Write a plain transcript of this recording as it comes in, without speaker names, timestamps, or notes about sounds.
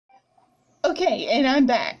Okay, and I'm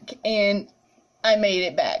back, and I made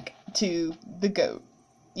it back to the goat.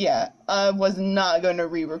 Yeah, I was not going to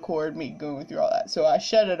re-record me going through all that, so I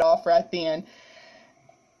shut it off right then,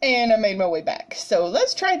 and I made my way back. So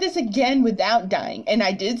let's try this again without dying, and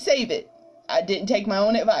I did save it. I didn't take my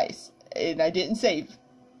own advice, and I didn't save,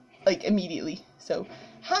 like, immediately. So,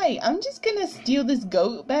 hi, I'm just gonna steal this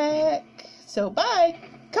goat back, so bye.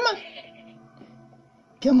 Come on.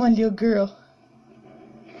 Come on, little girl.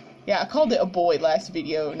 Yeah, I called it a boy last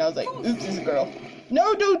video, and I was like, oops, it's a girl.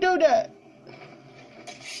 No, don't do that.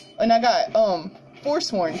 And I got,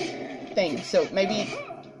 Forsworn thing, so maybe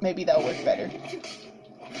that'll work better.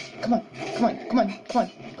 Come on, come on, come on, come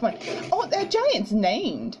on, come on. Oh, that giant's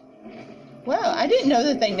named. Wow, I didn't know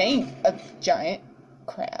that they named a giant.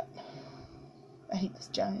 Crap. I hate this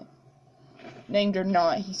giant. Named or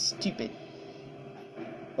not, he's stupid.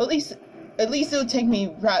 Well, at least it'll take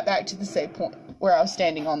me right back to the save point where I was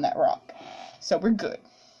standing on that rock. So we're good.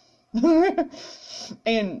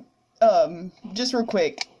 And, just real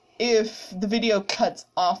quick, if the video cuts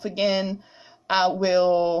off again, I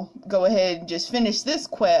will go ahead and just finish this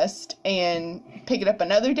quest and pick it up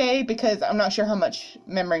another day because I'm not sure how much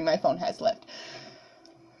memory my phone has left.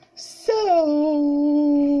 So,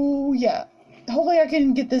 yeah. Hopefully I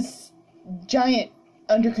can get this giant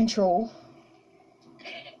under control.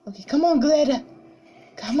 Okay, come on, Gleda.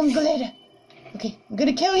 Come on, Gleda. Okay, I'm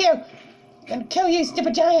gonna kill you. I'm gonna kill you,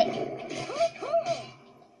 stupid giant.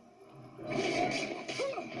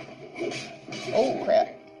 Oh,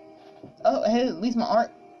 crap. Oh, hey, at least my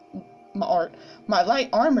light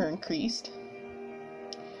armor increased.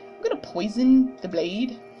 I'm gonna poison the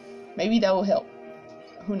blade. Maybe that will help.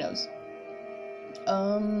 Who knows?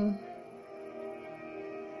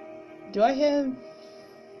 Do I have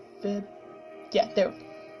the... Yeah, there.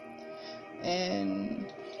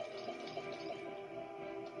 And...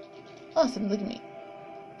 Awesome, look at me.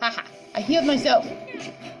 Haha, I healed myself.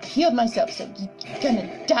 I healed myself, so you're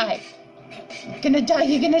gonna die. You're gonna die,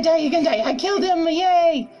 you're gonna die, you're gonna die. I killed him,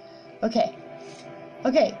 yay! Okay.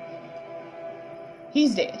 Okay.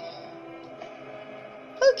 He's dead.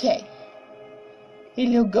 Okay. Hey,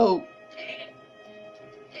 little goat.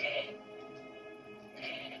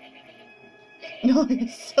 No,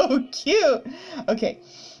 he's so cute. Okay.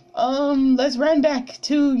 Let's run back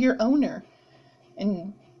to your owner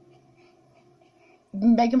and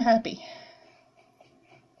make him happy.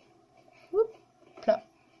 Whoop. Plop.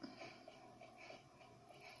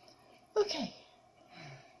 Okay.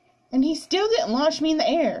 And he still didn't launch me in the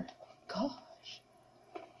air. Gosh.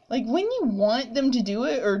 Like, when you want them to do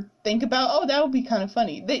it or think about, oh, that would be kind of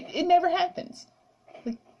funny, it never happens.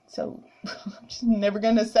 Like, so, I'm just never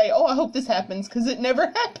gonna say, oh, I hope this happens, because it never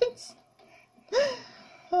happens.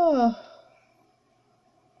 Oh.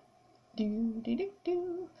 Do.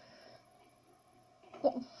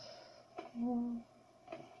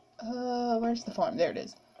 Oh. Where's the farm? There it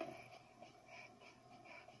is.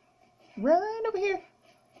 Run over here.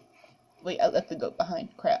 Wait, I left the goat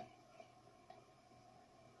behind. Crap.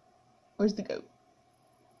 Where's the goat?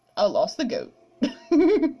 I lost the goat.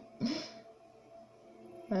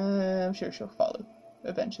 I'm sure she'll follow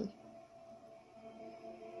eventually.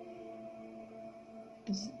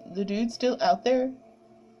 Is the dude still out there?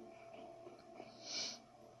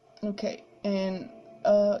 Okay, and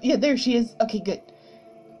yeah, there she is. Okay, good.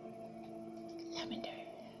 Lavender.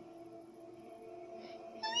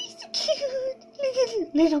 Oh, he's so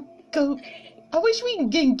cute. Little goat. I wish we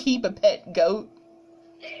can keep a pet goat.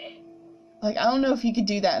 Like, I don't know if you could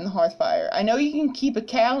do that in the Hearthfire. I know you can keep a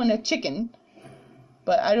cow and a chicken,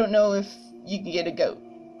 but I don't know if you can get a goat.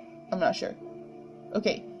 I'm not sure.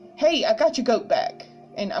 Okay. Hey, I got your goat back.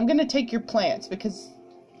 And I'm gonna take your plants because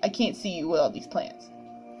I can't see you with all these plants.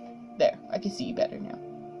 There, I can see you better now.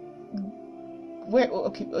 Where? Oh,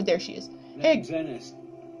 okay, oh, there she is. Hey, Sillyness,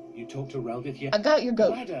 you talked to Relvith yet? I got your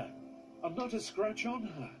goat. Ladder. I'm not a scratch on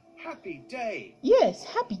her. Happy day. Yes,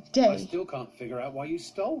 happy I day. still can't figure out why you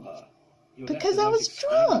stole her. You left Because a I note was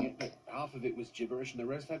explaining it, drunk. but half of it was gibberish and the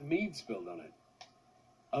rest had mead spilled on it.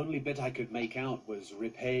 Only bit I could make out was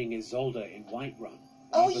repaying Isolde in Whiterun.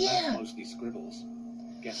 Oh, Even yeah. that's mostly scribbles.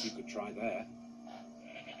 Guess you could try there.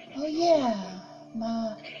 Oh yeah,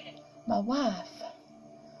 my wife.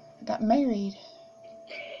 I got married.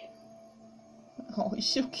 Oh, he's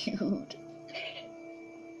so cute.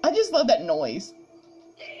 I just love that noise.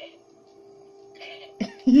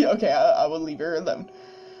 Yeah, okay, I will leave her alone.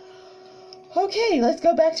 Okay, let's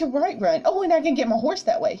go back to Whiterun. Oh, and I can get my horse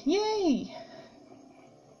that way. Yay!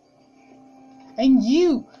 And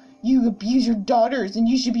you abuse your daughters, and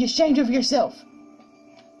you should be ashamed of yourself.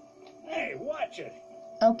 Hey, watch it!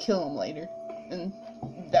 I'll kill him later, and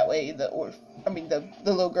that way the I mean, the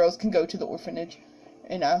little girls can go to the orphanage,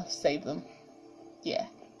 and I'll save them. Yeah.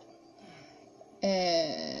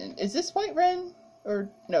 And is this Whiterun? Or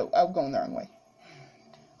no, I'm going the wrong way.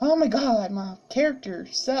 Oh my god, my character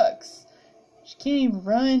sucks. She can't even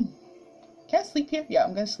run. Can I sleep here? Yeah,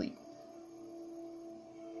 I'm gonna sleep.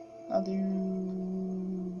 I'll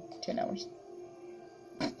do 10 hours.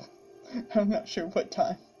 I'm not sure what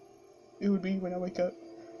time it would be when I wake up.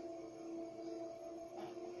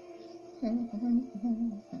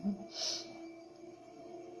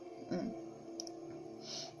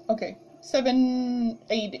 Okay,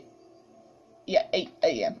 8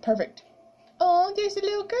 a.m. Perfect. Oh, there's the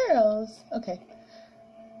little girls. Okay.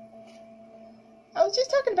 I was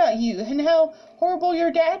just talking about you and how horrible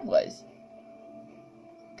your dad was.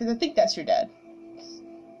 Because I think that's your dad.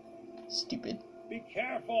 Stupid. Be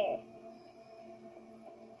careful.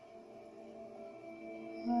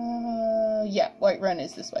 Yeah, Whiterun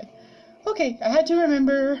is this way. Okay, I had to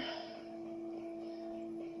remember.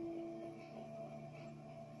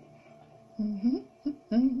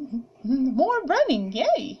 More running,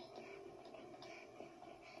 yay!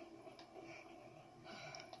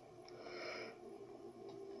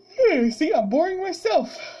 See, I'm boring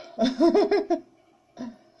myself. I'm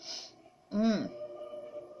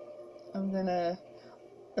gonna...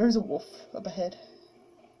 There's a wolf up ahead.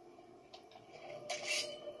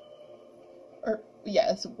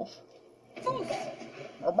 Yeah, it's a wolf. Oh,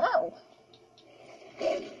 wow.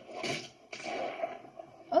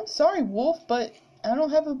 I'm sorry, wolf, but I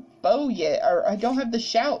don't have a bow yet, or I don't have the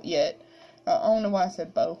shout yet. I don't know why I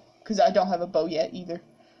said bow, because I don't have a bow yet either.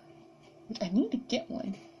 I need to get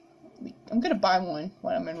one. I'm gonna buy one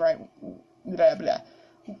when I'm in blah blah.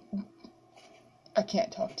 I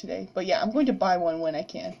can't talk today, but yeah, I'm going to buy one when I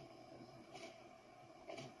can.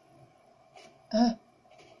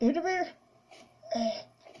 Bear.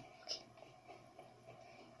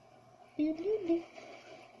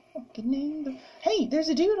 Okay. Hey, there's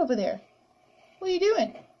a dude over there. What are you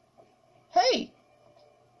doing? Hey!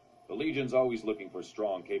 The Legion's always looking for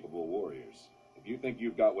strong, capable warriors. If you think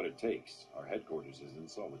you've got what it takes, our headquarters is in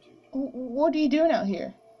Solitude. What are you doing out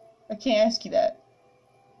here? I can't ask you that.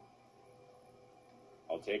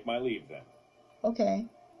 I'll take my leave then. Okay.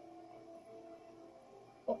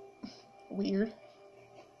 Oh, weird.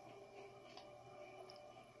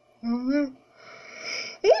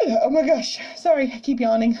 Oh my gosh. Sorry, I keep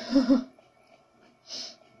yawning.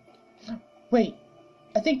 Wait.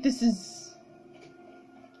 I think this is...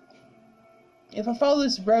 If I follow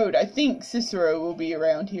this road, I think Cicero will be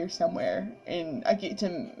around here somewhere. And I get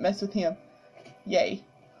to mess with him. Yay.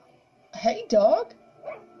 Hey, dog.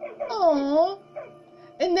 Aww.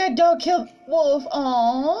 And that dog killed Wolf.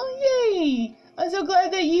 Aww. Yay. I'm so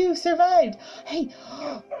glad that you survived. Hey.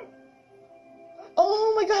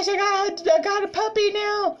 Oh my gosh, I got a puppy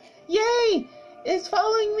now! Yay! It's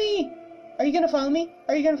following me! Are you gonna follow me?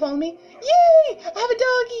 Are you gonna follow me? Yay! I have a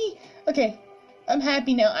doggy! Okay, I'm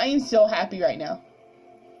happy now. I am so happy right now.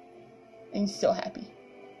 I'm so happy.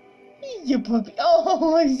 You puppy.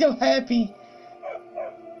 Oh, I'm so happy.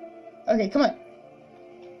 Okay, come on.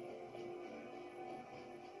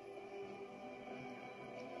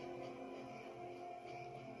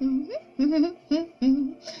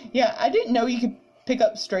 Yeah, I didn't know you could pick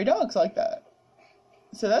up stray dogs like that.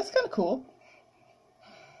 So that's kind of cool.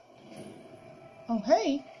 Oh,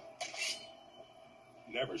 hey.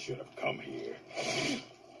 Never should have come here.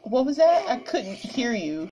 What was that? I couldn't hear you.